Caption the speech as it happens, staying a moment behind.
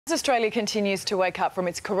Australia continues to wake up from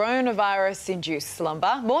its coronavirus-induced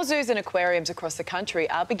slumber, more zoos and aquariums across the country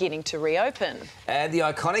are beginning to reopen. And the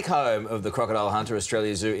iconic home of the crocodile hunter,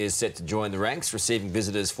 Australia Zoo, is set to join the ranks, receiving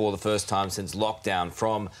visitors for the first time since lockdown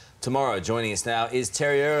from tomorrow. Joining us now is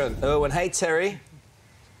Terri Irwin. Hey, Terri.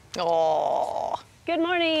 Oh. Good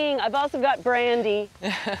morning. I've also got Brandy.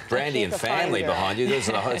 Brandy and family behind you. It's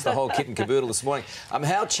the whole kit and caboodle this morning.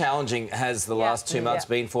 How challenging has the last 2 months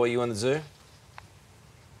been for you in the zoo?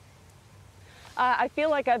 I feel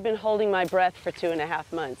like I've been holding my breath for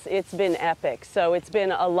 2.5 months. It's been epic. So it's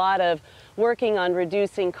been a lot of working on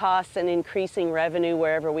reducing costs and increasing revenue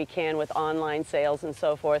wherever we can with online sales and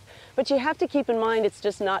so forth. But you have to keep in mind it's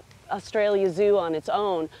just not Australia Zoo on its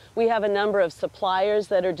own. We have a number of suppliers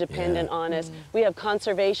that are dependent on us. We have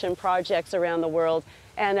conservation projects around the world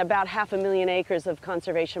and about 500,000 acres of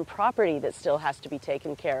conservation property that still has to be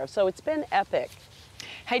taken care of. So it's been epic.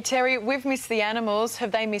 Hey, Terri, we've missed the animals.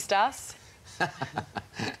 Have they missed us?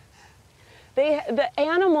 The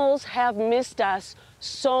animals have missed us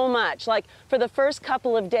so much. Like, for the first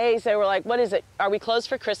couple of days, they were like, what is it? Are we closed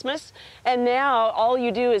for Christmas? And now all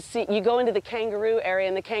you do is you go into the kangaroo area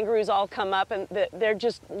and the kangaroos all come up and they're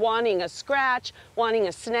just wanting a scratch, wanting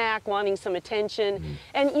a snack, wanting some attention.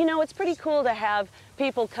 And, you know, it's pretty cool to have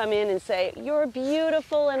people come in and say, you're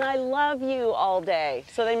beautiful and I love you all day.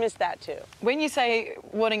 So they miss that too. When you say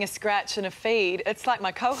wanting a scratch and a feed, it's like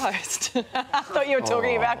my co-host. I thought you were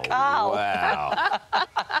talking about Karl. Wow.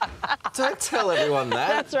 Don't tell everyone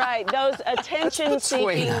that. That's right. Those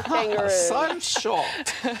attention-seeking kangaroos. I'm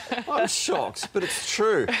shocked. I'm shocked, but it's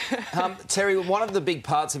true. Terri, one of the big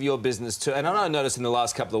parts of your business too, and I noticed in the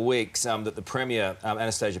last couple of weeks that the Premier,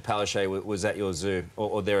 Anastasia Palaszczuk, was at your zoo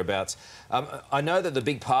or thereabouts. I know that the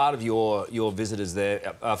big part of your visitors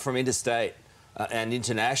there are from interstate and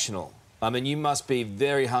international. I mean, you must be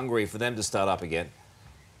very hungry for them to start up again.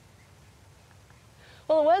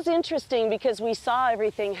 Well, it was interesting because we saw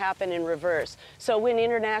everything happen in reverse. So when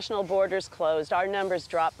international borders closed, our numbers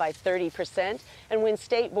dropped by 30%. And when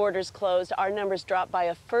state borders closed, our numbers dropped by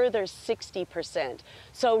a further 60%.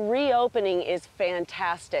 So reopening is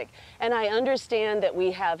fantastic. And I understand that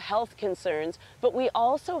we have health concerns, but we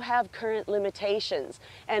also have current limitations.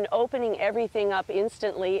 And opening everything up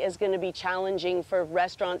instantly is going to be challenging for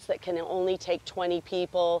restaurants that can only take 20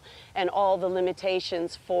 people and all the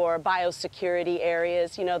limitations for biosecurity areas.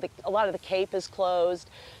 You know, a lot of the Cape is closed.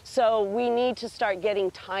 So we need to start getting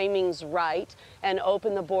timings right and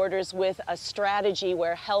open the borders with a strategy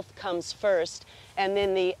where health comes first and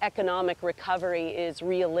then the economic recovery is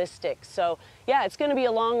realistic. So, yeah, it's going to be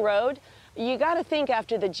a long road. You got to think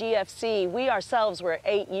after the GFC, we ourselves were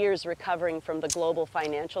 8 years recovering from the global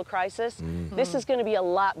financial crisis. This is going to be a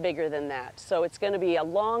lot bigger than that. So it's going to be a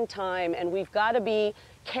long time, and we've got to be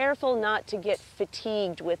careful not to get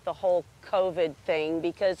fatigued with the whole COVID thing,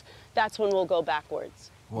 because that's when we'll go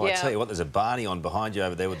backwards. Well, I tell you what, there's a Barney on behind you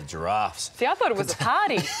over there with the giraffes. See, I thought it was a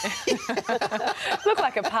party. Looked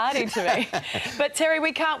like a party to me. But, Terri,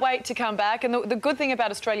 we can't wait to come back. And the good thing about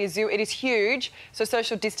Australia Zoo, it is huge, so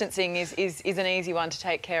social distancing is an easy one to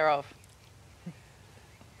take care of.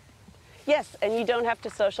 Yes, and you don't have to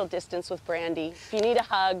social distance with Brandy. If you need a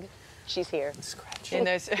hug, she's here. Scratch. In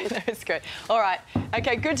those great. All right.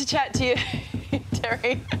 Okay, good to chat to you,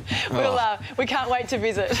 Terri. We can't wait to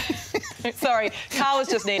visit. Sorry, Karl was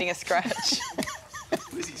just needing a scratch.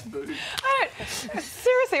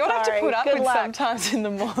 Seriously, what I have to put up with sometimes in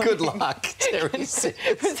the morning. Good luck, Terri. Is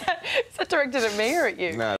that directed at me or at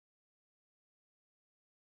you? No.